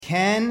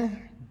Ken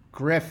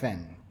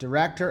Griffin,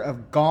 Director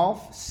of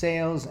Golf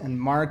Sales and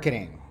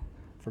Marketing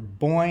for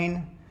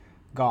Boyne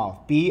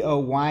Golf,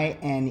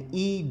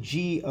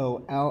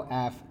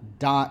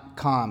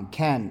 BOYNEGOLF.com.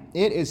 Ken,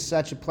 it is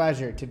such a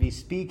pleasure to be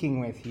speaking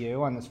with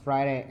you on this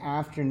Friday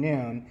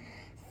afternoon.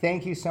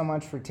 Thank you so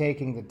much for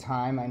taking the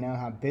time. I know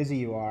how busy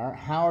you are.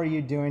 How are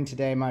you doing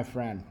today, my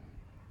friend?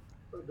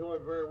 We're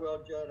doing very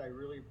well, Judd. I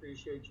really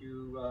appreciate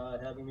you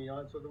having me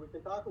on so that we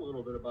can talk a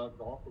little bit about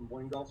golf and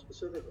Boyne Golf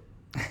specifically.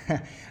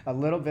 A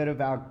little bit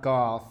about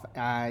golf.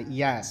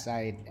 Yes,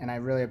 I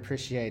really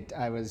appreciate.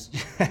 I was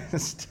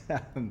just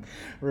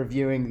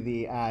reviewing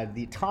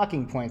the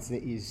talking points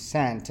that you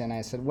sent, and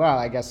I said, well,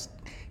 I guess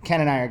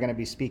Ken and I are going to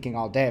be speaking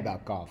all day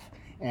about golf,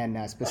 and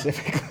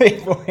specifically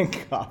Boyne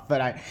Golf.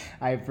 But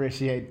I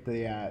appreciate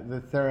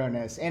the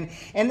thoroughness. And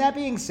that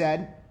being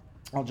said,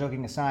 all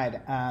joking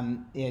aside,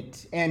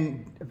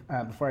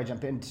 before I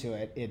jump into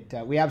it,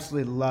 we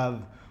absolutely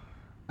love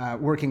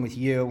working with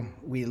you.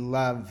 We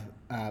love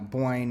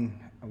Boyne,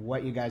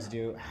 what you guys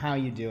do, how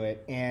you do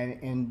it,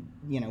 and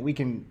we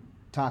can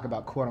talk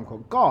about quote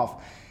unquote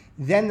golf.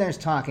 Then there's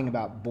talking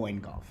about Boyne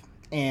Golf,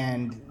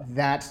 and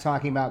that's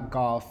talking about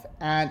golf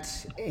at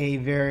a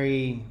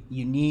very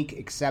unique,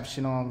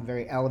 exceptional,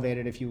 very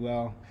elevated, if you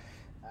will,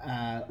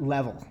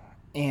 level.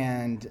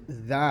 And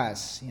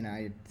thus,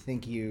 I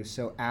think you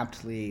so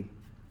aptly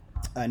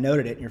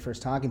noted it in your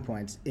first talking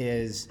points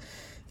is,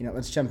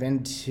 let's jump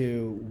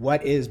into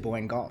what is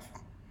Boyne Golf.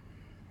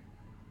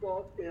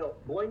 Well,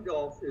 Boyne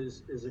Golf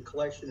is a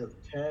collection of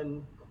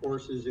 10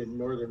 courses in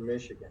northern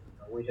Michigan.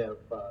 We have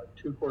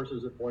 2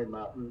 courses at Boyne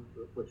Mountain,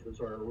 which was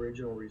our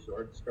original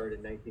resort, started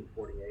in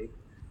 1948.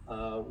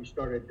 We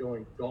started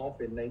doing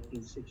golf in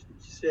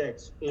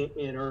 1966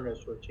 in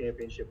earnest with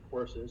championship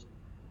courses,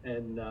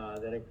 and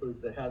that includes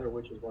the Heather,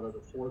 which is one of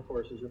the 4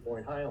 courses at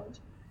Boyne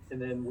Highlands.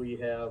 And then we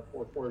have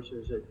 4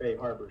 courses at Bay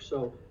Harbor.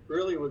 So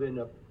really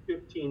within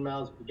 15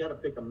 miles, you got to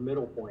pick a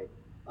middle point.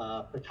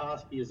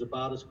 Petoskey is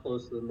about as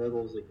close to the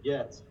middle as it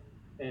gets.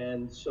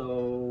 And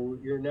so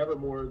you're never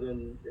more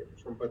than,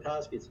 from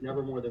Petoskey, it's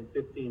never more than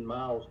 15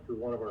 miles to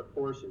one of our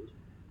courses.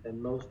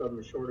 And most of them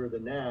are shorter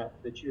than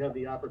that you have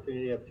the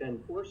opportunity to have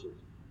 10 courses.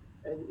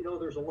 And,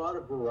 there's a lot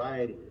of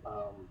variety.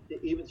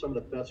 Even some of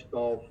the best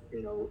golf,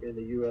 in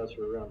the U.S.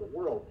 or around the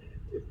world,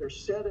 if they're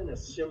set in a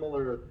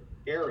similar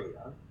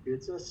area,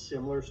 it's a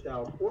similar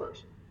style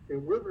course.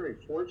 And we're very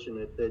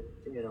fortunate that,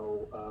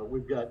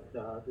 we've got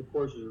the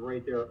courses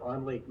right there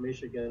on Lake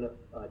Michigan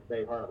at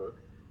Bay Harbor.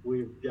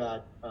 We've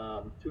got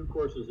 2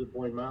 courses at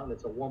Boyne Mountain.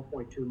 It's a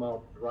 1.2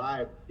 mile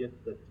drive to get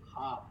to the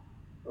top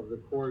of the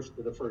course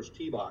to the first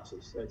tee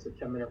boxes. It's a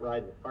 10-minute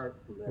ride in the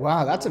cart from there.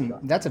 Wow, that's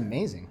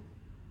amazing.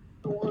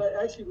 Well,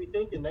 actually, we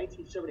think in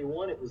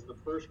 1971 it was the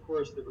first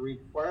course that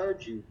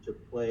required you to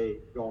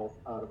play golf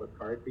out of a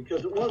cart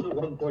because it was a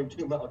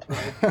 1.2 mile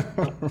drive.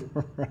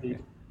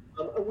 Right.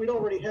 We'd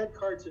already had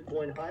carts at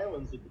Boyne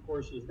Highlands at the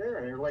courses there,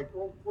 and they're like,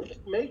 well, we'll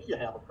just make you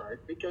have a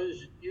cart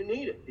because you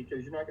need it,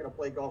 because you're not going to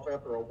play golf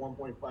after a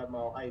 1.5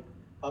 mile hike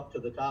up to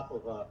the top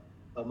of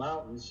a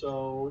mountain.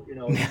 So,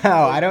 No,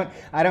 I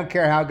don't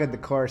care how good the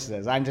course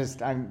is. I'm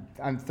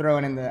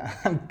throwing in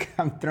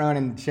I'm throwing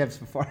in the chips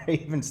before I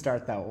even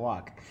start that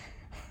walk.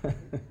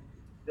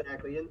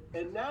 Exactly,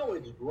 and now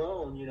it's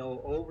grown,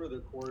 over the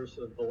course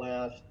of the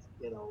last,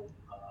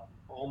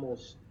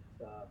 almost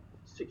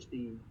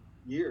 60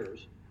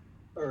 years,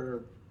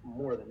 or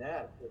more than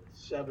that,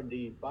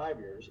 75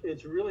 years.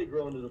 It's really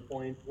grown to the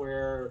point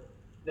where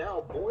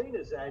now Boyne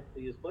is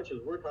actually, as much as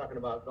we're talking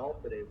about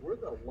golf today, we're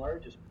the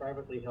largest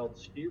privately held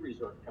ski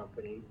resort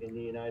company in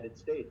the United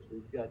States.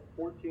 We've got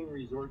 14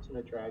 resorts and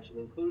attractions,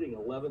 including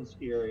 11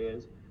 ski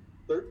areas,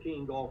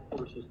 13 golf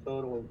courses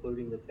total,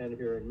 including the 10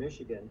 here in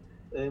Michigan.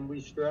 And we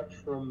stretch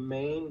from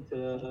Maine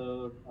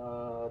to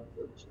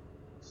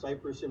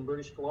Cyprus in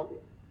British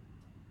Columbia.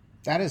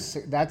 That's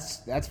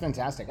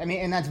fantastic. I mean,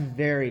 and that's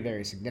very,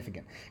 very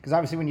significant because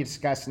obviously when you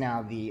discuss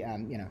now the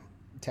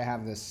to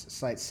have this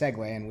slight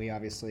segue, and we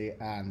obviously,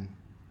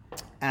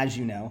 as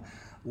you know,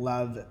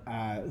 love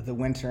the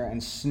winter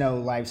and snow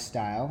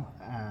lifestyle,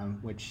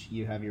 which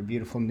you have your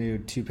beautiful new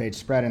 2-page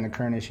spread in the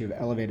current issue of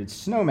Elevated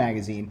Snow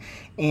magazine.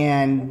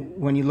 And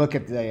when you look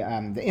at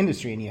the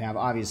industry, and you have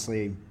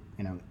obviously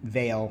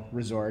Vail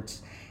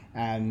Resorts,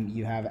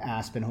 you have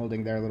Aspen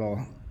holding their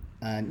little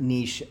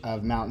niche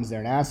of mountains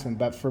there in Aspen,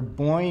 but for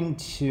Boyne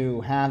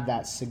to have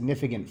that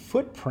significant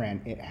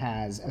footprint it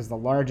has as the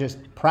largest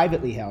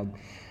privately held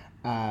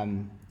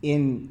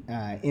in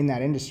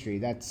that industry,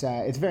 that's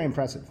it's very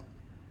impressive.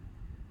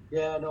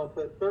 Yeah, no,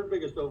 the 3rd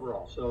biggest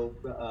overall. So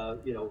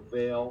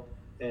Vail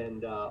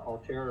and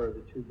Altera are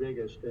the 2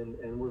 biggest,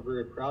 and we're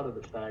very proud of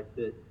the fact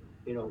that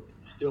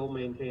still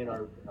maintain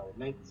our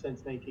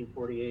since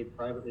 1948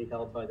 privately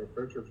held by the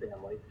Kircher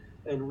family.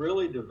 and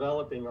really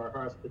developing our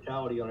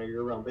hospitality on a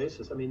year-round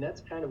basis. I mean,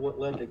 that's kind of what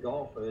led to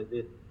golf.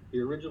 The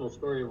original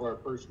story of our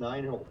first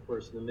nine-hole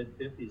course in the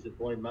mid-50s at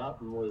Boyne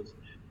Mountain was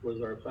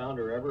our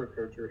founder, Everett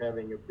Kircher,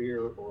 having a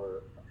beer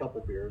or a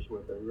couple beers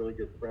with a really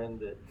good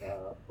friend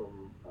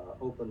from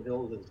Oakland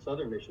Hills in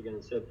southern Michigan,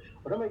 and said,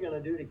 what am I going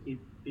to do to keep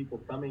people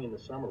coming in the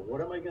summer?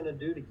 What am I going to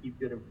do to keep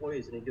good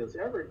employees? And he goes,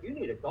 Everett, you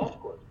need a golf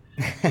course.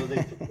 So they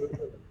took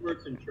a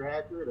Wilson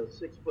tractor and a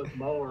 6-foot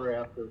mower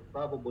after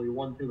probably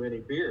one too many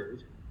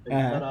beers,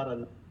 and cut out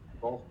a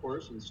golf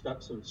course and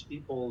stuck some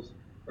ski poles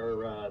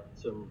or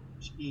some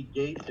ski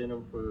gates in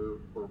them for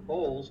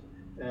poles,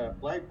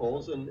 flag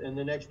poles, and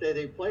the next day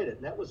they played it.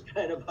 And that was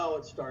kind of how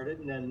it started.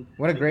 And then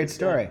what a great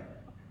story.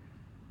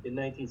 In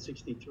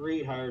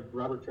 1963, hired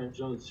Robert Trent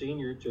Jones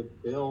Sr. to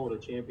build a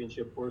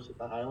championship course at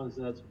the Highlands,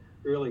 and that's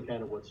really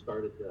kind of what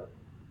started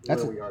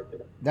where we are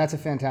today. That's a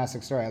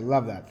fantastic story. I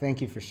love that. Thank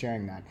you for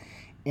sharing that.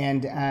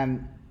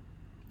 And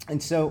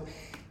so,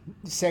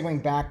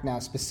 segueing back now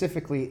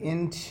specifically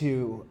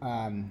into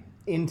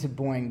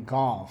Boyne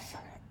Golf,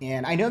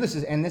 and I know this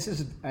has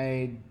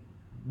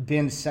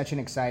been such an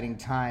exciting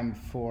time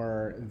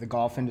for the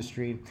golf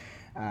industry,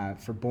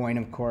 for Boyne,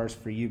 of course,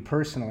 for you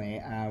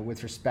personally,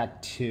 with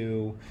respect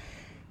to,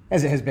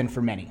 as it has been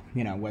for many,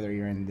 whether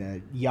you're in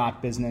the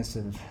yacht business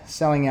of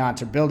selling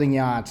yachts or building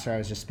yachts, or I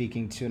was just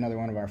speaking to another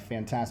one of our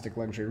fantastic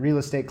luxury real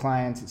estate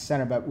clients, et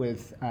cetera. But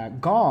with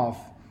golf,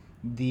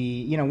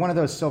 one of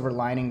those silver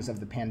linings of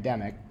the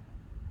pandemic,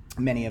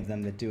 many of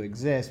them that do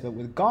exist, but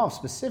with golf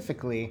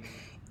specifically,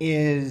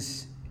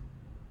 is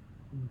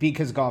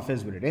because golf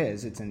is what it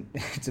is.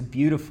 It's a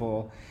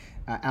beautiful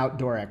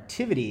outdoor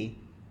activity.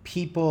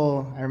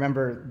 People, I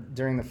remember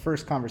during the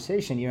first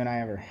conversation you and I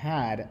ever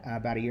had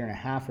about a year and a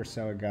half or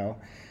so ago,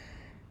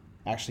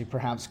 actually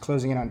perhaps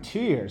closing in on 2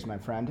 years, my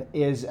friend,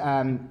 is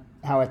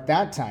how at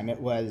that time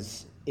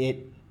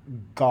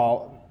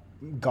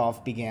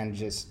golf began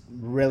just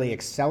really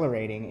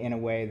accelerating in a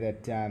way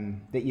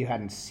that you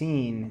hadn't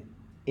seen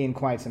in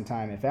quite some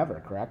time, if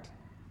ever, correct?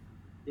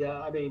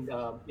 Yeah, I mean,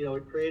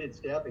 it created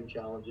staffing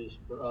challenges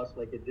for us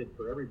like it did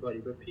for everybody,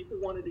 but people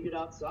wanted to get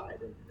outside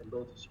and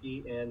both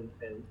ski and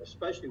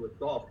especially with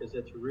golf, because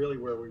that's really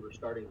where we were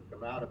starting to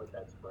come out of it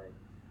that spring,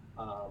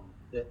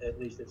 at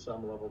least at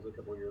some levels a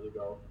couple of years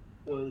ago,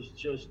 was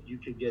just you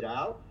could get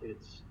out.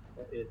 It's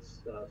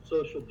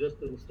social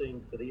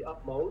distancing to the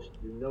utmost.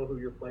 You know who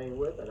you're playing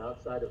with, and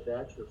outside of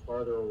that, you're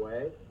farther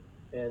away.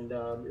 And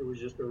it was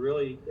just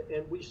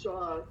and we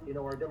saw,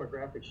 our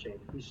demographics change.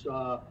 We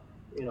saw,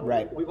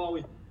 right. We've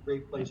always been a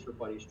great place for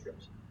buddies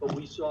trips, but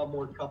we saw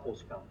more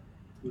couples coming.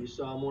 We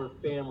saw more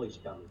families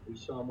coming. We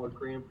saw more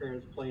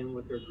grandparents playing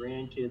with their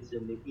grandkids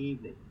in the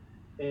evening.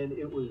 And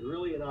it was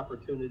really an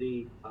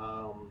opportunity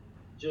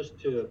just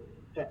to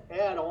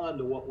add on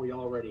to what we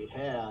already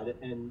had.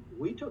 And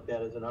we took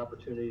that as an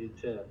opportunity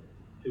to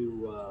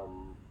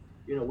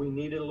we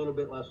needed a little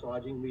bit less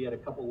lodging. We had a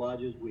couple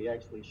lodges we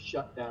actually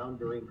shut down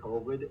during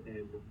COVID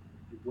and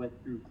went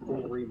through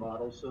full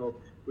remodels. So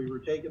we were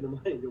taking the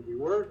money that we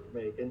were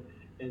making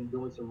and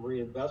doing some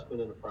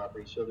reinvestment in the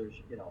property. So there's,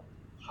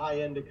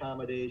 high-end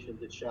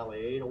accommodations at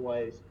Chalet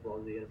Edelweiss, as well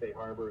as the NFA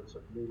Harbor, and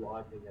some new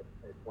lodging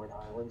at Point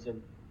Highlands.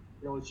 And,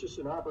 it's just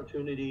an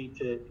opportunity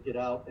to get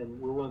out. And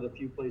we're one of the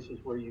few places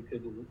where you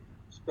could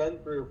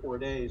spend 3 or 4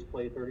 days,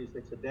 play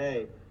 36 a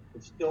day,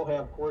 and still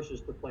have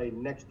courses to play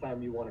next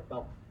time you want to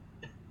come.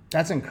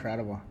 That's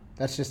incredible.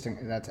 That's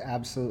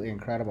absolutely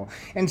incredible.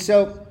 And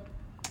so,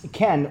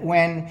 Ken,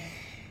 when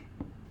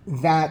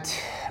that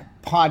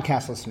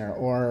podcast listener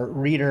or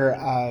reader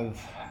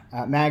of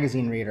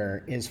magazine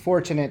reader is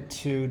fortunate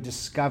to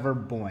discover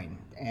Boyne,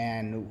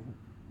 and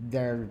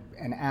they're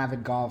an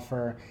avid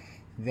golfer,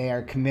 they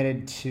are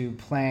committed to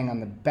playing on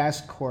the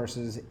best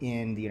courses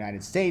in the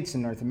United States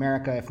and North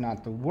America, if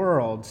not the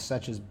world,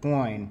 such as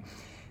Boyne,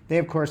 they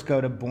of course go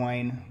to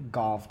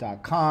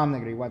boynegolf.com, they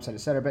go to your website,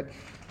 etc. But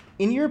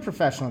in your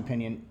professional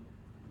opinion,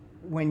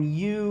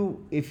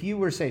 if you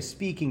were, say,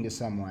 speaking to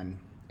someone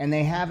and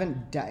they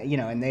haven't done,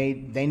 and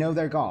they know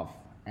their golf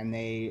and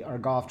they are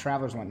golf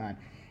travelers and whatnot,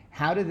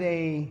 how do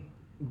they,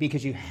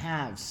 because you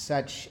have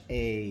such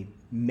a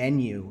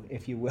menu,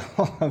 if you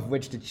will, of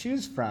which to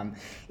choose from,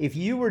 if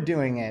you were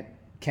doing it,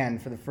 Ken,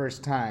 for the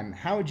first time,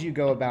 how would you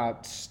go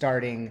about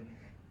starting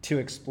to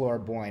explore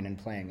Boyne and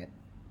playing it?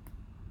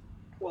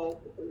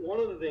 Well, one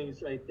of the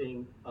things I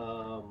think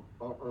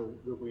or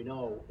that we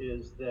know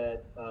is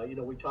that,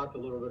 we talked a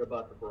little bit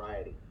about the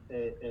variety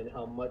and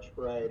how much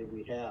variety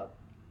we have.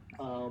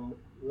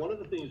 One of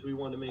the things we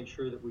wanted to make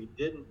sure that we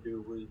didn't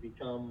do was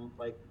become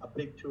like a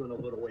big two and a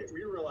little weight.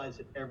 We realize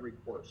that every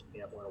course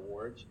can't win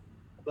awards,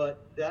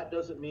 but that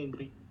doesn't mean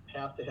we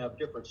have to have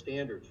different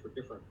standards for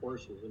different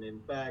courses. And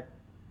in fact,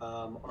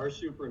 our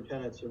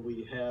superintendents, and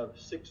we have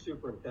 6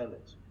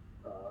 superintendents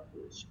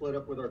split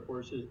up with our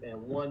courses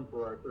and 1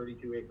 for our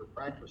 32-acre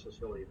practice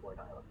facility at Point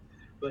Highland.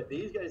 But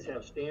these guys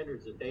have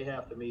standards that they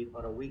have to meet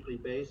on a weekly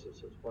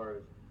basis as far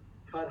as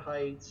cut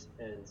heights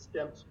and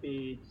stemp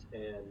speeds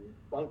and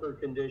bunker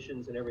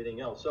conditions and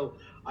everything else. So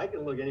I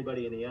can look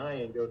anybody in the eye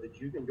and go that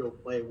you can go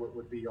play what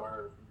would be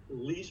our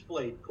least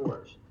played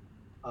course.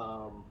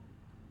 Um,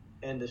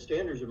 and the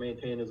standards are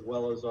maintained as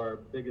well as our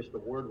biggest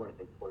award-winning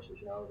courses.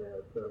 You know,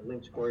 the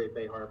Links Quarry at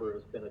Bay Harbor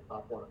has been a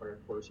top 100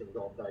 course in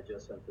Golf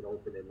Digest since it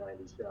opened in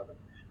 '97.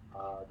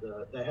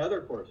 The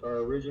Heather course, our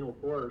original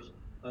course,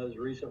 as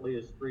recently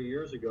as 3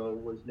 years ago,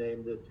 was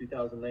named the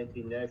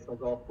 2019 National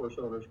Golf Course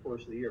Owners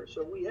Course of the Year.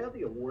 So we have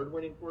the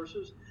award-winning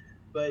courses,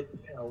 but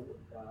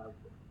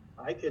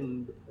I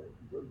can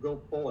go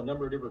pull a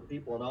number of different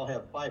people, and I'll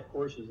have 5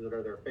 courses that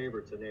are their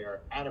favorites, and they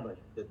are adamant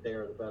that they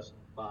are the best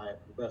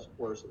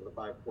course of the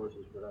 5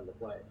 courses for them to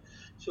play.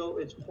 So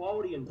it's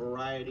quality and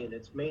variety, and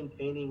it's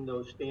maintaining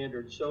those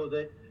standards so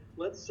that,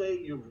 let's say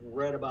you've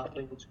read about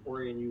Links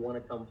Quarry and you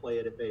want to come play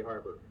it at Bay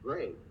Harbor.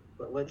 Great.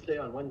 But let's say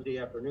on Wednesday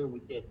afternoon we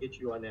can't get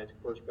you on that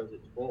course because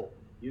it's full.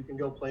 You can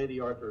go play the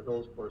Arthur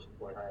Hills course at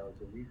Point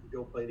Highlands, and you can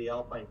go play the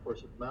Alpine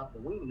course at the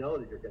Mountain. We know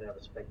that you're going to have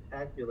a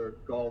spectacular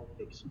golf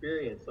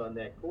experience on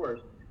that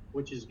course,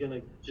 which is going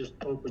to just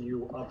open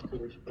you up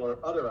to explore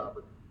other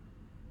opportunities.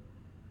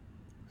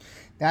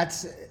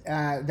 That's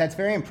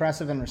very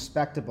impressive and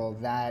respectable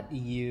that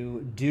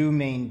you do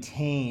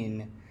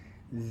maintain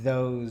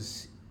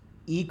those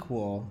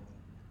equal,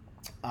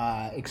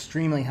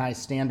 extremely high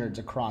standards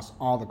across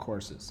all the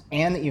courses,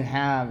 and that you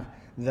have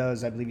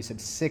those, I believe you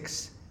said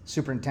 6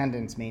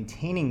 superintendents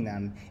maintaining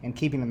them and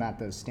keeping them at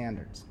those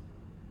standards.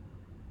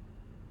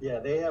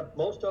 Yeah,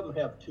 most of them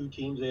have 2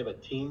 teams. They have a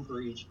team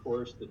for each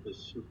course that the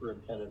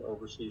superintendent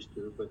oversees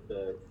too. But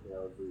the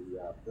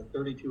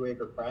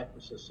 32-acre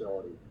practice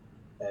facility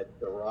at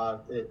the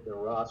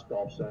Ross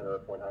Golf Center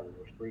at Point Highlands,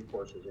 there's 3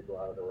 courses that go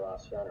out of the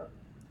Ross Center,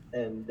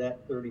 and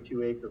that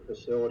 32-acre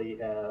facility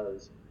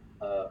has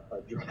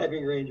a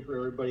driving range for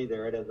everybody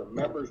there. It has a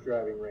members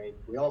driving range.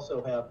 We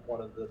also have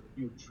one of the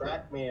few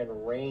TrackMan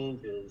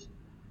ranges,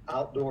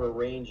 outdoor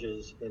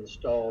ranges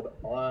installed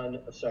on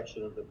a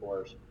section of the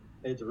course.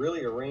 It's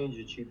really a range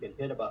that you can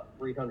hit about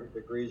 300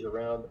 degrees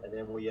around, and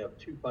then we have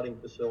 2 putting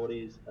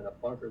facilities and a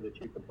bunker that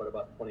you can put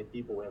about 20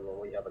 people in when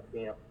we have a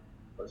camp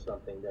or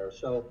something there.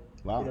 So,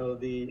 wow.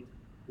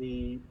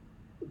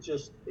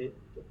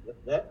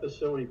 That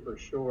facility for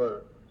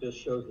sure just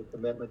shows the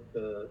commitment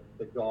to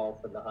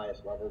golf and the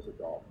highest levels of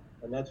golf.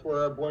 And that's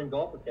where our Boyne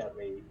Golf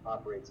Academy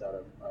operates out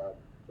of.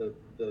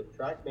 The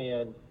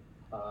TrackMan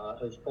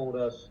has told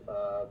us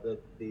that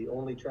the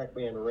only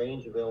TrackMan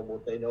range available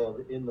that they know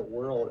of in the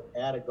world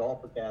at a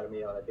golf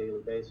academy on a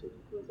daily basis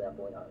is at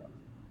Boyne Island.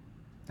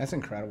 That's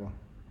incredible.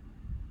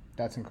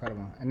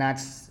 And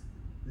that's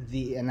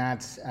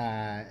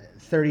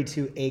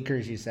 32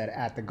 acres, you said,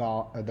 at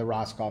the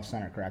Ross Golf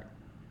Center, correct?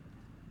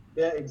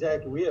 Yeah,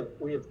 exactly.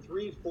 We have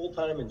 3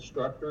 full-time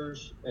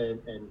instructors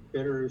and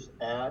fitters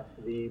at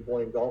the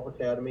Boyne Golf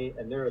Academy,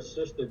 and they're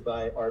assisted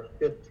by our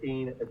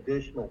 15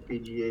 additional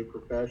PGA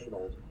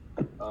professionals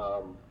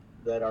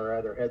that are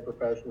either head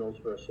professionals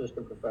or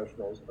assistant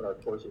professionals at our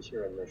courses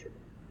here in Michigan.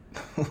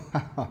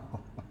 Wow.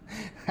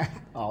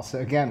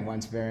 Also, again,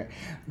 once very,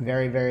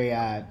 very, very,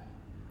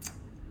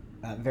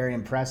 very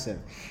impressive.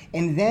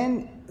 And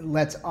then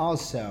let's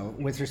also,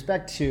 with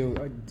respect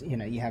to,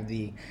 you have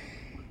the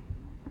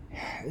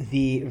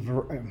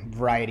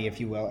variety, if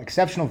you will,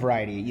 exceptional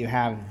variety. You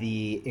have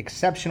the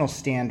exceptional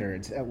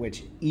standards at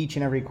which each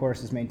and every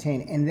course is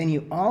maintained, and then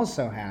you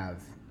also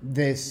have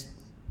this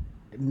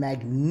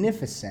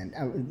magnificent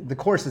the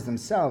courses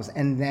themselves,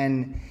 and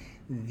then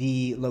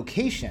the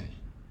location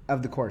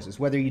of the courses.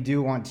 Whether you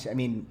do want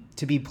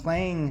to be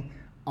playing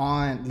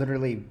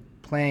literally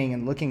playing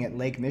and looking at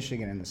Lake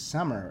Michigan in the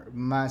summer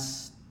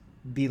must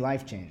be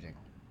life-changing.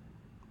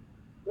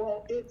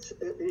 Well, it's,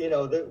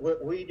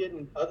 we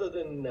didn't, other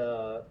than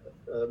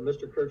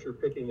Mr. Kircher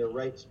picking the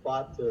right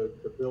spot to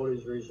build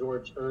his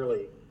resorts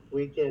early,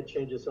 we can't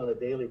change this on a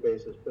daily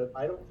basis, but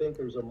I don't think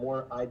there's a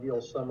more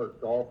ideal summer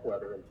golf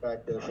weather. In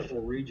fact, the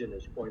whole region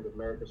is coined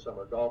America's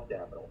summer golf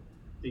capital,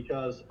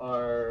 because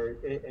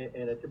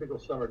in a typical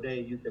summer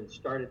day, you can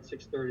start at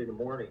 6:30 in the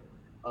morning.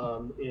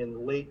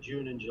 In late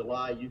June and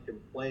July, you can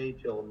play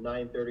till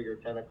 9:30 or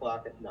 10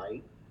 o'clock at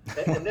night.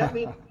 And that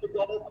means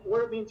golf,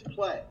 where it means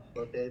play.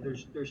 Okay,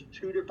 there's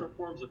 2 different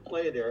forms of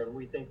play there, and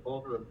we think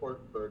both are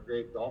important for a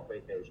great golf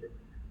vacation.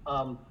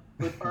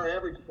 But our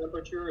average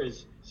temperature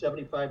is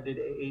 75 to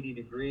 80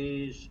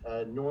 degrees.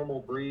 Normal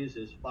breeze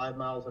is 5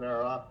 miles an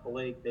hour off the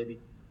lake,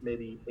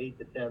 maybe 8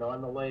 to 10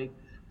 on the lake.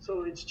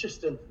 So it's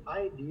just an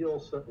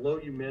ideal low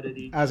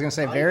humidity. I was going to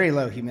say very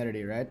low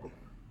humidity, right?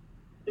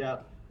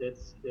 Yeah,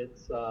 it's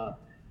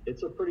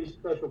a pretty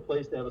special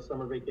place to have a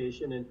summer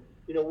vacation, and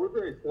we're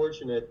very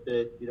fortunate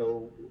that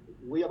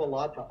we have a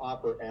lot to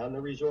offer on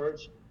the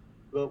resorts.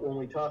 But when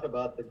we talk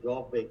about the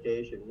golf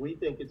vacation, we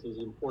think it's as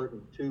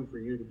important, too, for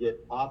you to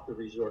get off the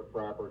resort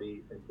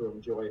property and to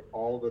enjoy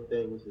all the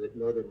things that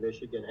Northern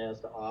Michigan has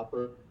to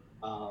offer.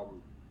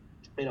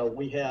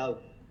 We have,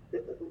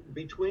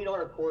 between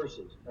our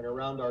courses and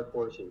around our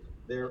courses,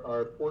 there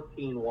are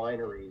 14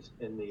 wineries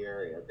in the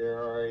area.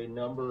 There are a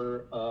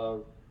number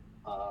of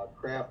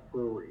craft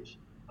breweries.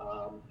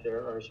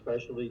 There are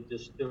specialty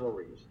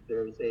distilleries.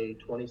 There's a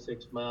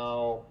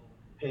 26-mile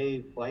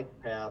paved bike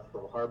path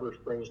from Harbor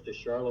Springs to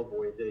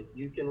Charlevoix that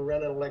you can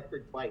rent an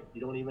electric bike.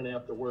 You don't even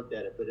have to work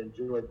at it, but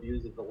enjoy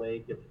views of the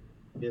lake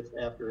if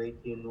after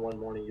 18 one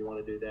morning you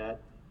want to do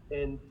that.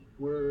 And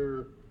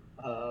we're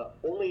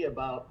only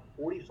about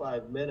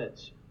 45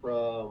 minutes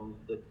from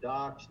the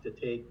docks to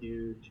take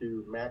you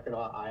to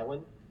Mackinac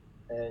Island.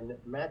 And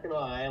Mackinac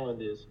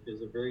Island is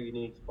a very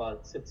unique spot.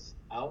 It sits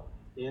out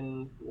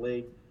in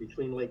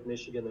between Lake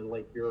Michigan and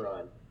Lake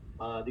Huron.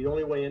 The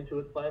only way into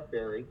it's by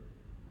ferry.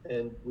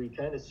 And we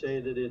kind of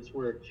say that it's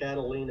where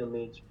Catalina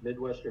meets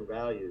Midwestern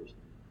values,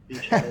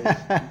 because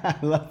I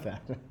love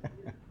that.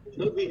 there's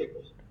no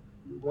vehicles.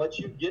 Once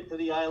you get to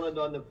the island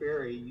on the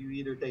ferry, you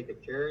either take a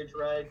carriage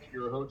ride to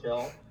your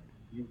hotel,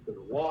 you can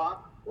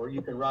walk, or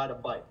you can ride a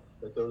bike.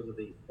 But those are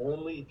the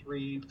only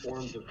three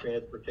forms of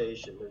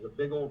transportation. There's a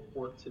big old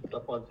fort sits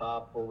up on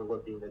top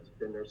overlooking that's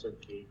been there since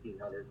the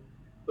 1800s.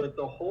 But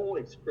the whole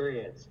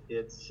experience,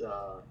 it's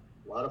a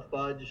lot of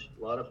fudge,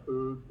 a lot of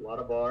food, a lot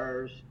of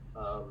bars.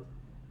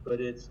 But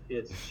it's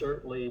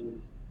certainly,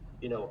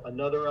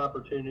 another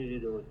opportunity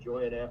to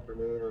enjoy an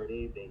afternoon or an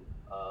evening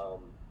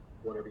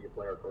whenever you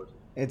play our courses.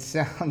 It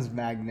sounds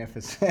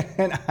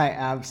magnificent. I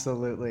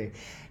absolutely,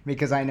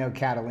 because I know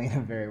Catalina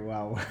very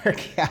well, where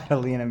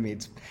Catalina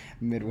meets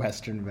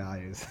Midwestern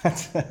values.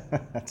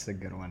 That's a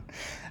good one.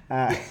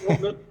 It's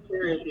not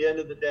necessary at the end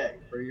of the day,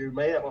 or you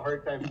may have a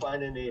hard time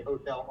finding a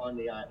hotel on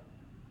the island.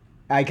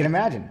 I can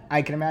imagine.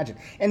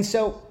 And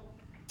so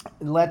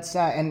let's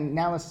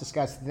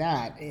discuss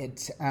that.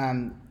 It's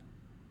and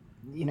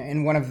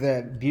one of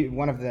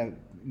the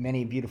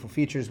many beautiful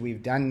features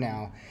we've done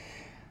now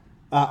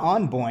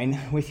on Boyne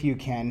with you,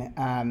 Ken.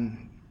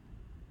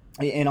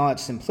 In all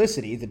its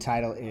simplicity, the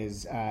title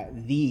is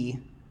the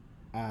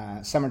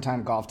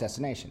summertime golf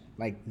destination,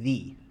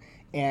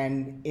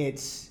 and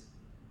it's,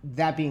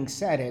 that being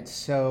said,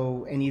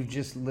 and you've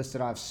just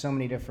listed off so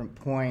many different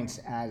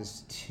points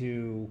as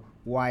to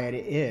why it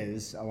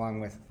is, along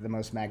with the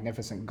most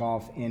magnificent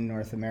golf in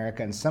North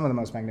America and some of the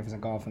most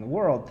magnificent golf in the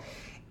world,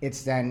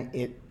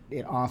 it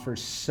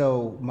offers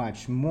so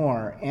much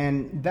more.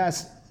 And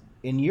thus,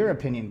 in your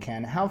opinion,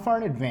 Ken, how far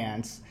in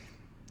advance,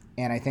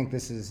 and I think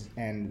this is,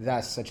 and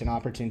thus such an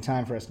opportune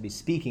time for us to be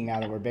speaking now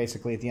that we're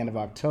basically at the end of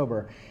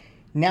October,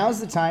 now's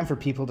the time for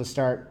people to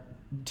start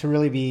to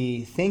really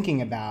be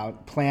thinking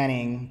about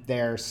planning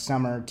their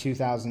summer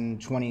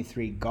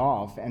 2023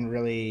 golf and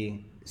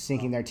really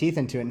sinking their teeth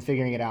into it and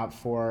figuring it out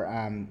for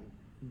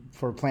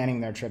planning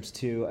their trips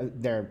to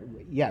their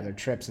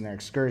trips and their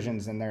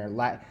excursions and their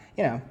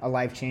a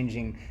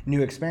life-changing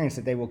new experience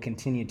that they will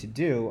continue to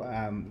do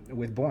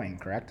with Boyne,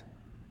 correct?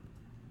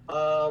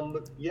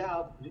 If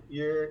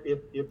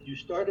you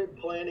started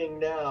planning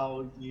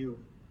now,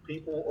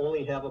 people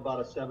only have about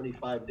a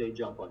 75-day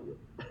jump on you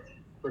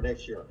for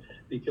next year,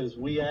 because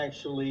we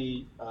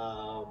actually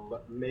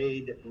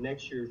made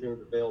next year's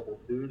rooms available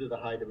due to the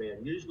high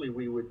demand. Usually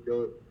we would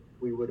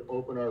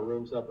open our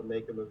rooms up and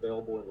make them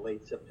available in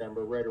late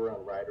September, right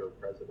around Ryder or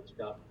President's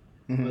Cup.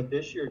 Mm-hmm. But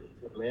this year,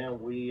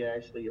 we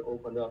actually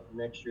opened up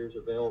next year's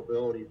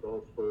availability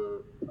both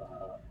for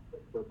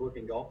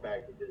booking golf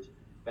packages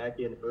back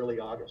in early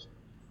August.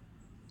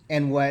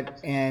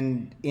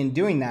 And in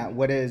doing that,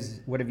 what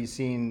have you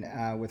seen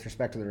with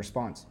respect to the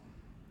response?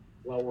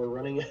 Well, we're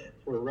running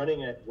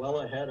at well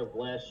ahead of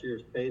last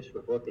year's pace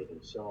for booking.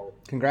 So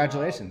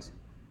congratulations.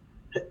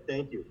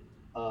 Thank you.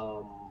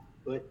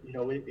 But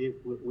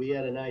we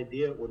had an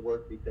idea it would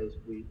work because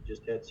we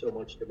just had so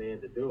much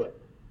demand to do it.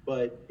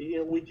 But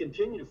we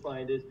continue to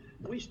find is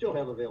we still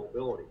have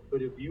availability.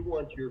 But if you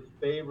want your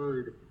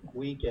favored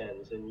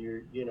weekends and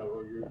your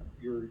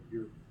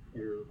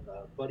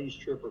buddy's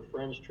trip or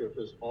friend's trip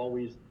is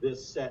always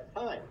this set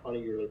time on a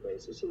yearly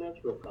basis, and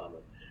that's real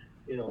common.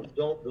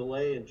 Don't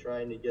delay in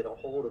trying to get a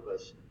hold of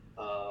us.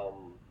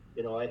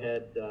 I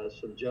had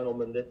some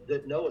gentlemen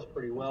that know us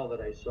pretty well that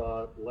I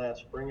saw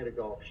last spring at a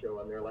golf show,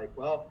 and they're like,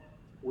 well,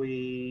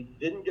 we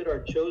didn't get our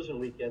chosen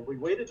weekend. We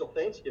waited till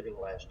Thanksgiving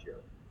last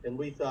year, and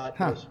we thought,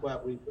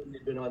 we've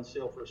been on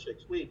sale for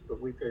 6 weeks, but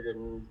we figured,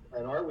 and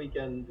our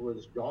weekend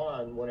was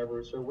gone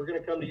whenever, so we're going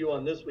to come to you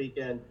on this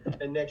weekend,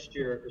 and next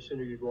year, as soon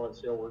as you go on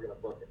sale, we're going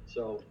to book it.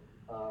 So,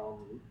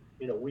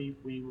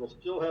 we will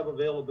still have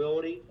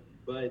availability,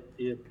 but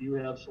if you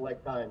have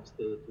select times,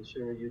 the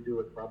sooner you do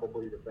it,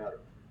 probably the better.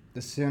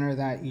 The sooner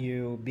that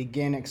you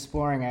begin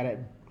exploring at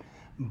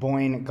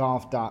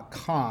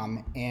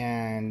BoyneGolf.com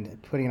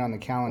and putting it on the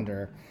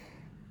calendar,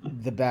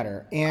 the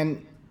better.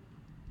 And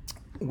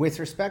with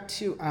respect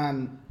to,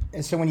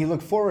 so when you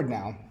look forward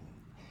now,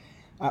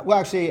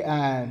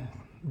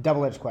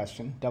 double-edged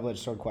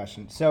sword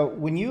question. So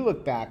when you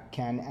look back,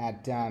 Ken,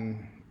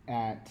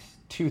 at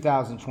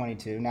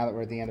 2022, now that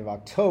we're at the end of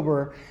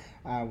October,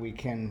 we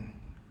can,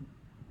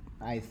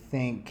 I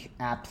think,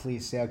 aptly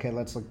say, okay,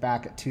 let's look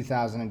back at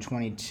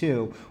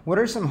 2022. What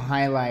are some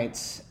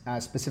highlights,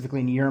 specifically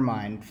in your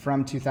mind,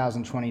 from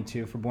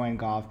 2022 for Boyne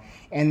Golf?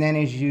 And then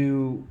as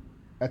you,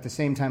 at the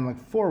same time, look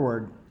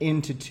forward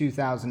into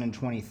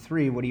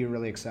 2023, what are you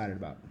really excited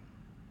about?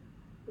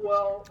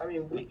 Well, I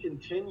mean, we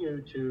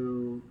continue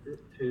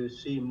to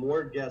see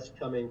more guests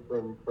coming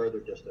from further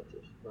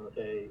distances.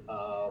 Okay,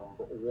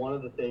 but one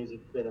of the things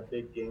that's been a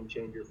big game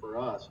changer for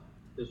us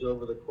is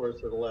over the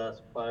course of the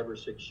last 5 or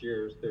 6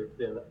 years, there's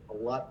been a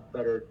lot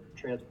better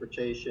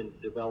transportation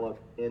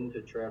developed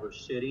into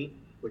Traverse City,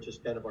 which is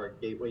kind of our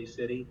gateway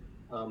city.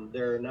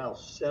 There are now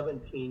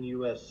 17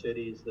 U.S.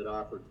 cities that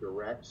offer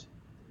direct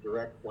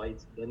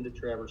flights into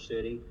Traverse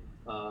City.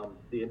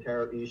 The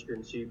entire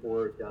eastern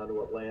seaboard down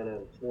to Atlanta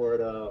and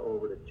Florida,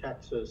 over to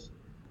Texas,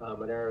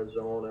 and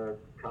Arizona,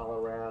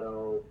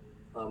 Colorado.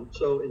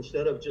 So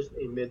instead of just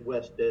a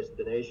Midwest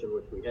destination,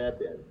 which we had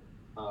been,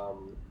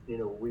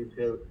 we've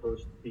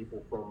hosted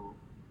people from,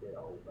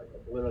 like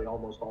literally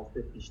almost all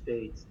 50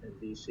 states and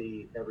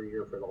DC every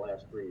year for the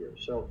last 3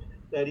 years. So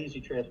that easy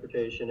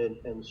transportation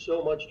and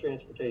so much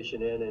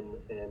transportation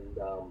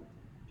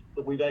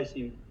but we've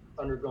actually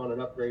undergone an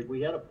upgrade.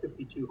 We had a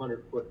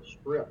 5,200 foot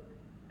strip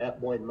at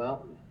Boyne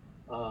Mountain,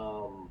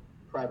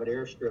 private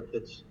airstrip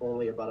that's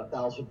only about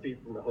 1,000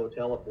 feet from the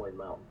hotel at Boyne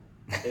Mountain.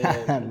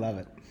 And I love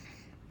it.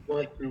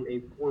 went through a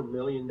 $4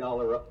 million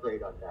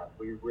upgrade on that.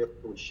 We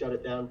shut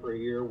it down for a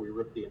year. We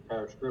ripped the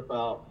entire strip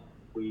out.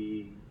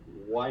 We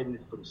widened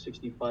it from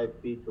 65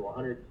 feet to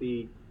 100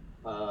 feet.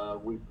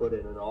 We put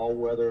in an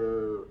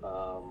all-weather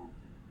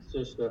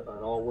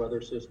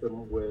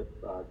system with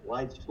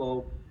glide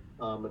slope,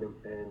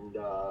 and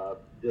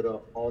did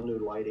all new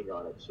lighting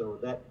on it. So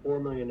that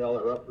 $4 million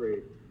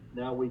upgrade,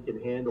 now we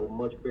can handle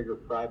much bigger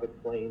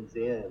private planes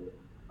to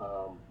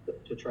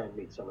try and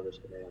meet some of this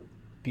demand.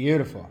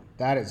 Beautiful.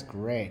 That is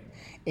great.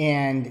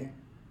 And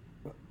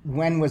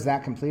when was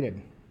that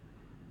completed?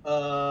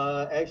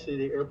 Actually,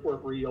 the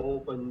airport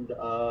reopened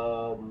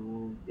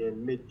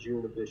in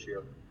mid-June of this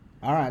year.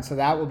 All right. So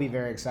that will be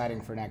very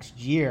exciting for next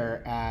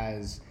year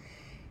as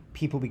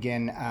people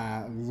begin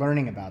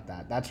learning about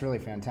that. That's really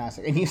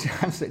fantastic. And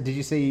did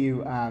you say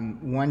you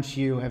once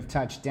you have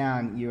touched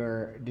down,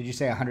 did you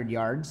say 100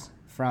 yards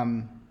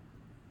from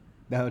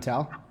the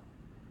hotel?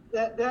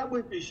 That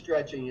would be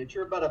stretching it.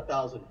 You're about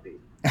 1,000 feet.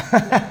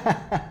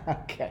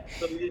 Okay.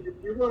 So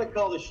you want to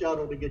call the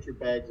shuttle to get your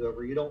bags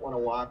over. You don't want to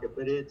walk it,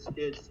 but it's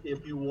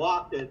if you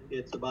walked it,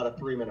 it's about a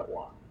 3-minute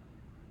walk.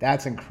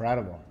 That's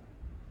incredible.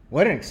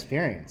 What an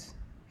experience.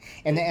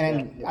 And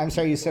I'm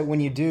sorry, you said when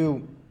you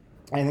do,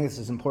 I think this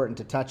is important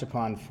to touch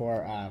upon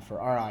for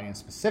our audience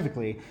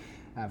specifically,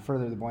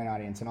 further the Boyne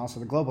audience and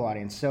also the global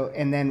audience. So,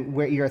 and then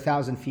you're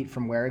 1,000 feet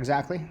from where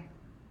exactly?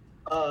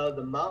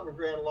 The Mountain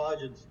Grand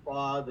Lodge and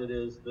Spa, that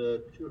is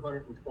the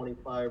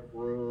 225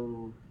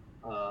 room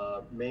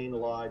main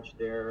lodge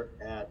there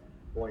at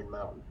Boyne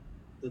Mountain.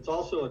 It's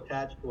also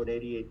attached to an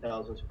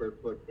 88,000 square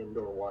foot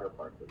indoor water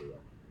park that we own.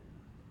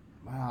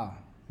 Wow,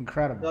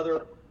 incredible.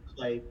 Another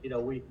site,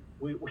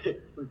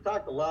 we've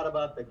talked a lot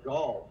about the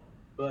golf,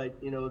 but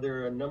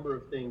there are a number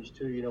of things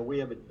too. We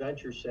have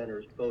adventure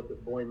centers both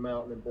at Boyne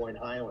Mountain and Boyne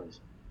Highlands.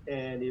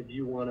 And if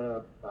you want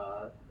to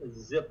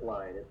zip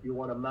line, if you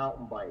want a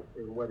mountain bike,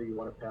 and whether you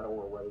want to pedal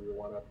or whether you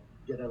want to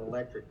get an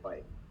electric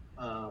bike,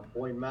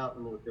 Boyne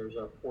Mountain, there's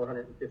a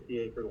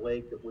 450-acre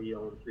lake that we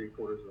own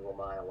 3/4 of a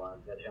mile on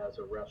that has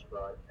a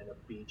restaurant and a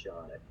beach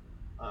on it.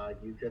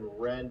 You can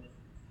rent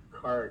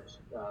carts.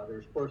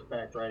 There's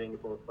horseback riding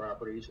at both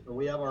properties, and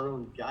we have our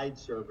own guide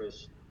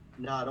service,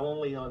 not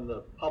only on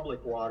the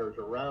public waters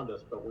around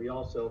us, but we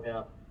also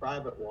have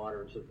private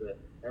waters of the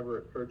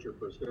Everett Percher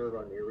Preserve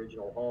on the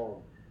original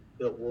home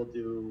that will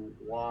do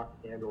walk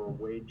and or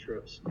wade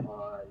trips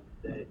on,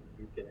 that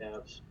you can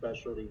have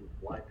specialty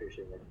fly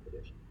fishing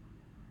expeditions.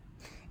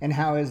 And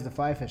how is the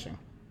fly fishing?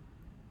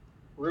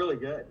 Really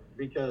good,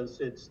 because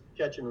it's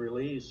catch and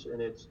release,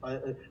 and it's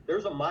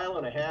there's 1.5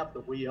 miles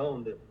that we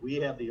own that we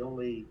have the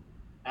only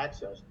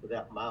access to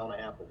that 1.5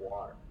 miles of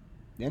water.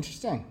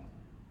 Interesting.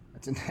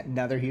 That's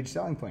another huge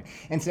selling point.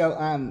 And so,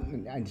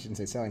 I shouldn't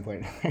say selling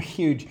point, a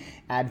huge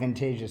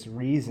advantageous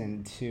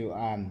reason to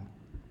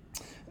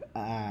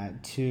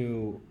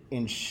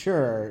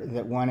ensure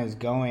that one is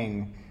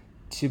going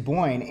to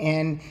Boyne.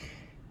 And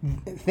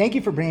thank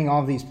you for bringing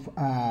all of these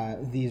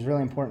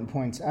really important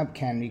points up,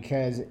 Ken,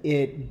 because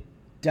it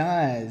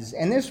does,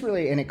 and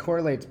it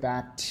correlates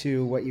back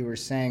to what you were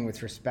saying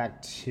with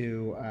respect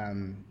to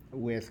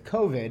with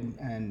COVID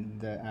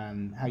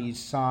and how you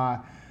saw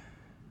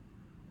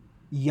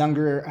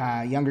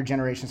younger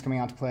generations coming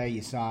out to play.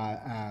 You saw,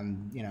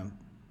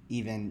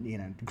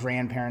 even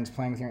grandparents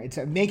playing with your. It's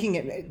making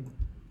it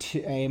to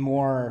a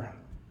more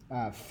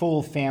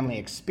full family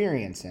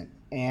experience.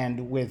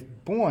 And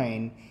with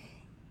Boyne,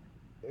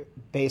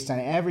 based on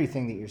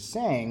everything that you're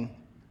saying,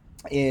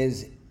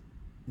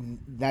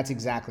 that's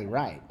exactly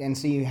right. And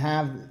so you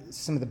have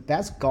some of the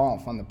best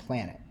golf on the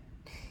planet,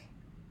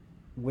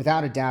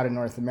 without a doubt, in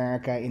North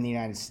America, in the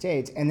United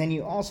States, and then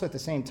you also at the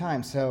same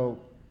time. So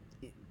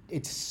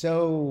it's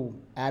so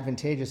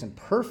advantageous and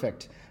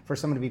perfect for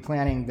someone to be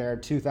planning their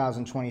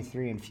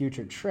 2023 and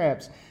future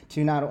trips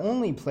to not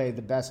only play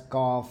the best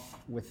golf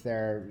with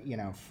their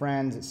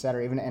friends, et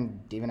cetera, even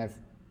if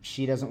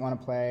she doesn't want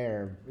to play,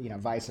 or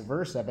vice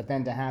versa, but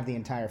then to have the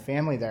entire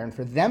family there and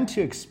for them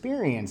to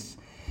experience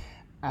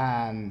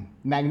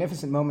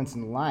magnificent moments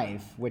in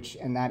life,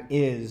 and that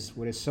is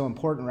what is so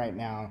important right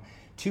now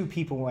to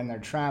people when they're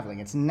traveling.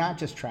 It's not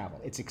just travel,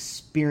 it's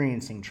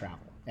experiencing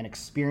travel and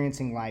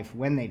experiencing life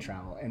when they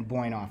travel, and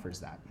Boyne offers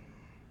that.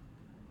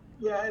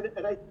 Yeah,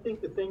 and I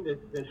think the thing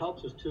that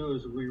helps us too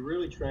is we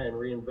really try and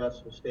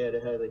reinvest and stay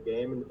ahead of the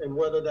game. And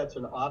whether that's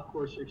an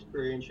off-course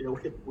experience,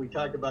 we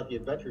talked about the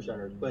adventure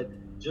centers, but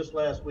just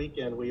last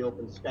weekend we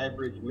opened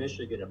Skybridge,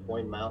 Michigan at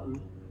Boyne Mountain.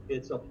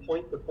 It's a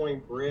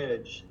point-to-point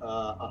bridge,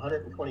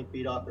 120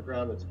 feet off the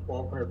ground. It's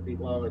 1,200 feet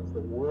long. It's the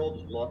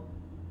world's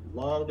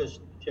longest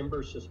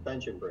timber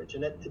suspension bridge.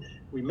 And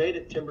we made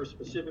it timber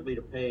specifically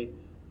to pay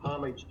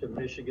homage to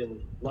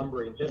Michigan's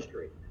lumbering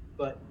history.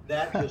 But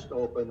that just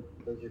opened.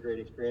 It was a great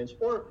experience.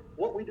 Or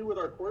what we do with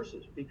our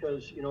courses,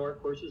 because our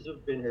courses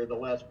have been here. The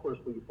last course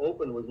we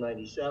opened was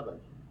 '97,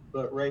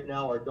 but right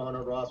now our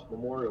Donna Ross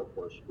Memorial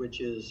Course,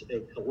 which is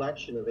a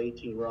collection of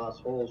 18 Ross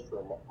holes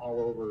from all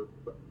over,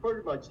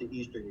 pretty much the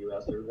eastern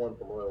U.S. There's one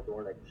from Royal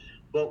Dornick,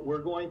 but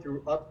we're going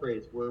through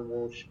upgrades where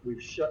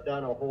we've shut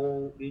down a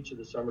hole each of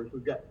the summers.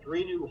 We've got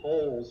 3 new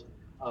holes.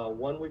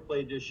 One we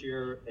played this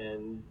year,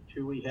 and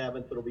 2 we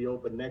haven't. That'll be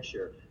open next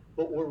year.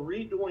 But we're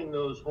redoing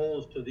those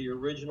holes to the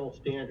original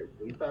standards.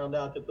 We found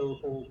out that those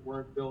holes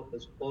weren't built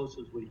as close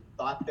as we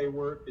thought they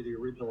were to the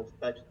original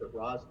specs that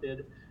Ross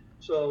did.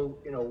 So,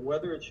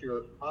 whether it's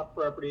your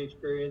off-property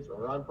experience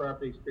or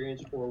on-property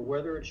experience, or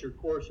whether it's your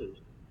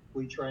courses,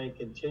 we try and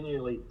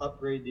continually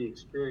upgrade the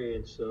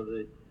experience so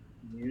that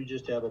you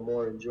just have a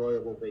more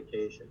enjoyable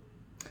vacation.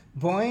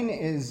 Boyne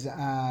is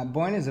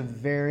a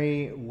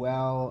very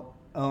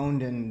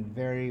well-owned and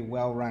very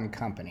well-run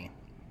company.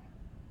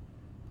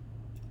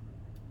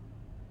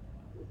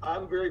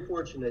 I'm very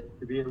fortunate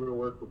to be able to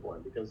work with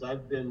Boyne because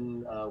I've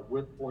been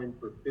with Boyne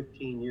for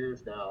 15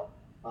 years now.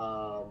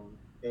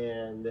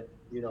 And,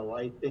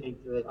 I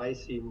think that I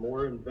see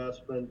more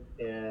investment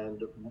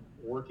and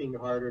working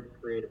harder to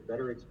create a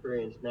better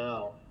experience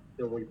now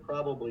than we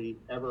probably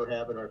ever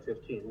have in our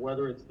 15.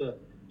 Whether it's the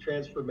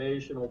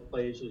transformational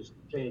places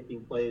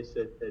taking place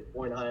at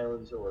Boyne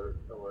Highlands or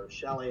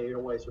Chalet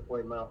Edelweiss or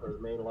Boyne Mountain or the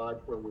main lodge,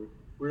 where we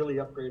really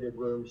upgraded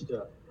rooms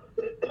to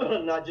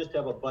not just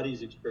have a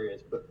buddies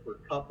experience, but for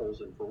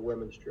couples and for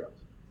women's trips.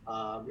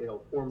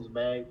 Forbes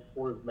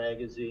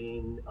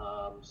Magazine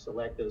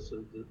select us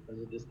as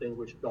a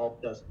distinguished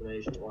golf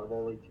destination, one of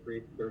only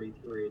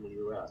 33 in the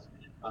U.S.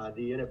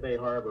 The NFA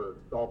Harbor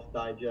Golf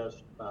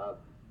Digest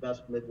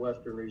Best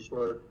Midwestern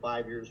Resort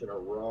 5 years in a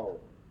row.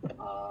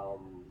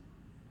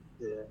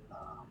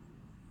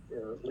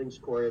 Links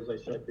Quarry, as I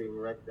said, being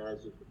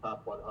recognized as the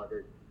top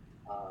 100.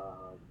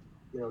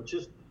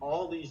 Just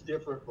all these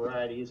different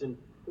varieties and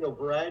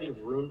variety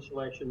of room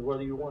selection,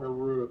 whether you want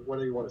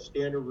a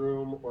standard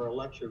room or a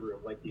lecture room,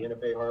 like the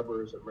NFA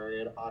Harbor is a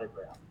Marriott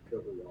Autograph,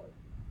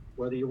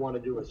 whether you want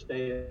to do a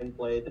stay and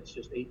play that's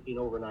just 18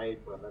 overnight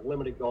for an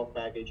unlimited golf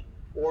package,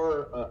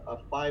 or a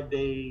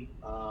 5-day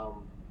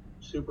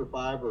Super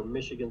 5 or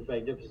Michigan's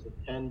Magnificent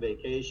 10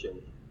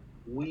 vacation.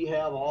 We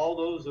have all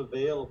those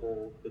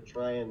available to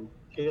try and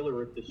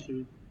tailor it to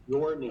suit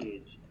your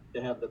needs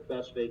to have the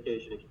best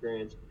vacation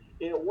experience.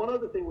 One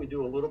other thing we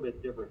do a little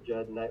bit different,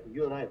 Judd, and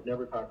you and I have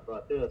never talked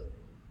about this,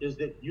 is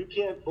that you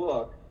can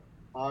book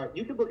a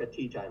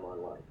tee time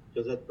online,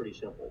 because that's pretty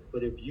simple.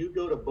 But if you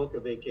go to book a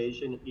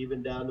vacation,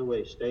 even down to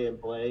a stay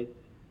and play,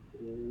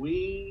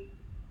 we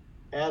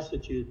ask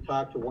that you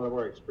talk to one of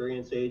our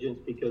experienced agents,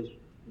 because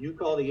you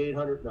call the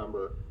 800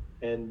 number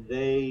and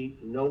they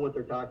know what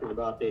they're talking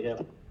about. They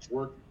have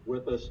worked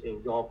with us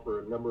in golf for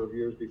a number of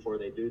years before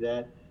they do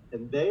that.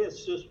 And they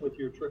assist with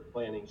your trip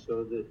planning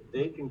so that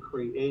they can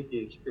create the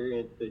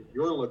experience that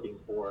you're looking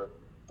for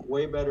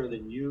way better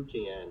than you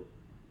can,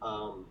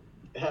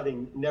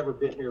 having never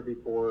been here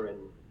before and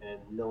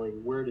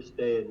knowing where to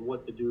stay and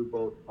what to do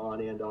both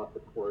on and off the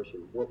course,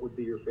 and what would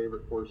be your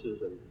favorite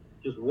courses, and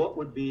just what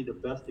would be the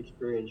best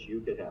experience you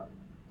could have.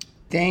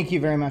 Thank you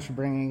very much for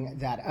bringing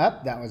that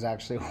up. That was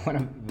actually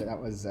that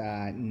was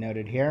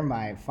noted here.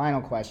 My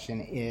final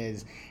question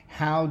is,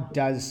 how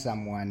does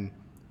someone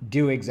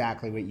do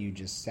exactly what you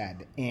just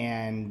said?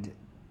 And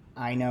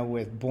I know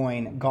with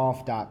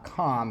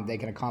BoyneGolf.com, they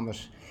can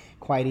accomplish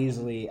quite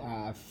easily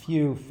a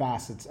few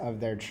facets of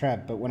their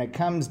trip. But when it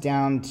comes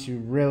down to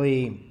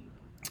really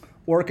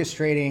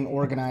orchestrating,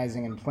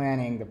 organizing, and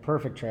planning the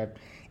perfect trip,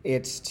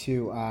 it's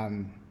to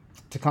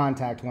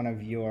contact one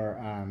of your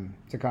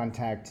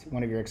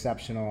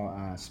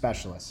exceptional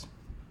specialists.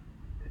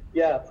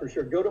 Yeah, for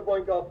sure. Go to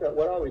BoyneGolf.com.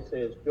 What I always say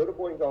is go to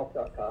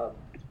BoyneGolf.com,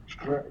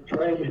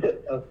 try and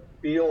get a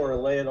feel or a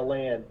lay of the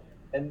land,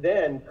 and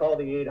then call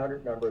the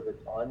 800 number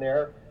that's on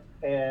there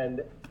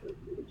and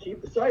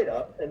keep the site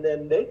up, and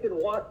then they can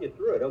walk you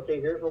through it. Okay,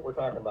 here's what we're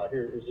talking about.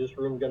 Here, is this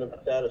room going to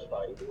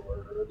satisfy you,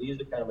 or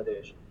these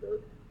accommodations, or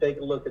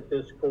take a look at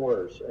this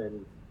course,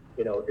 and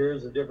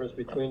here's the difference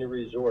between the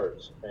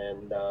resorts.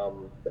 And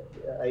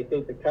I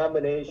think the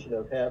combination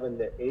of having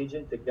the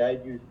agent to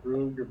guide you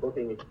through your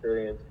booking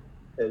experience,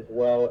 as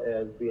well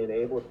as being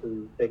able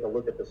to take a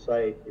look at the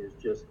site, is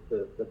just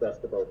the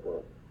best of both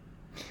worlds.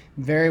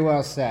 Very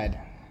well said.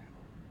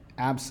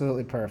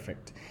 Absolutely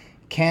perfect.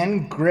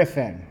 Ken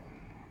Griffin,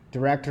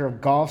 Director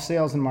of Golf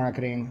Sales and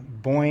Marketing,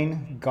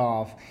 Boyne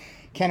Golf.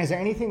 Ken, is there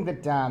anything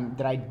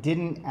that I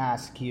didn't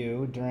ask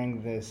you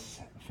during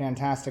this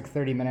fantastic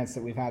 30 minutes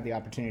that we've had the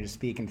opportunity to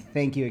speak? And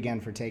thank you again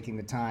for taking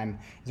the time.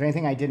 Is there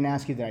anything I didn't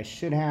ask you that I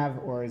should have,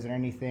 or is there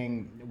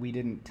anything we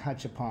didn't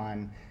touch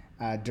upon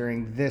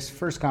during this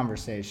first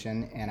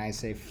conversation? And I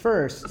say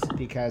first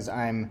because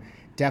I'm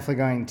definitely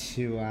going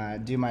to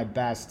do my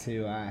best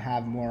to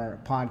have more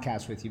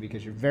podcasts with you,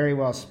 because you're very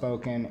well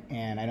spoken,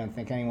 and I don't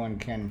think anyone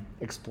can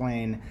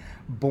explain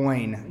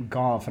Boyne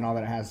Golf and all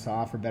that it has to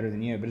offer better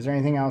than you. But is there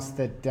anything else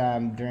that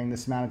during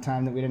this amount of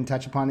time that we didn't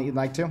touch upon that you'd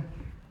like to?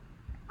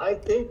 I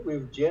think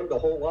we've jammed a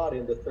whole lot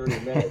into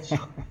 30 minutes.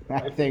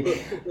 I think.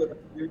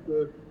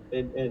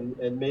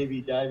 And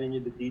maybe diving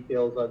into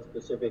details on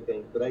specific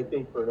things, but I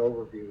think for an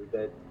overview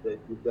that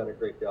you've done a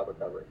great job of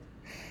covering.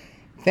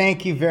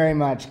 Thank you very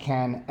much,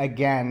 Ken.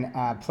 Again,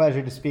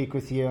 pleasure to speak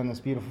with you on this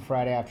beautiful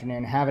Friday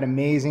afternoon. Have an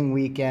amazing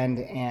weekend,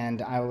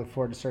 and I look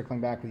forward to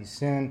circling back with you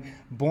soon.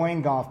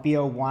 Boyne Golf,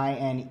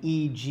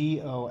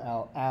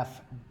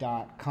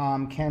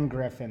 BoyneGolf.com. Ken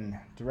Griffin,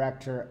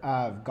 Director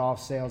of Golf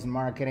Sales and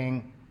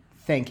Marketing.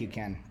 Thank you,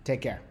 Ken.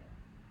 Take care.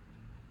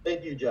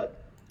 Thank you, Judd.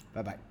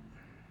 Bye-bye.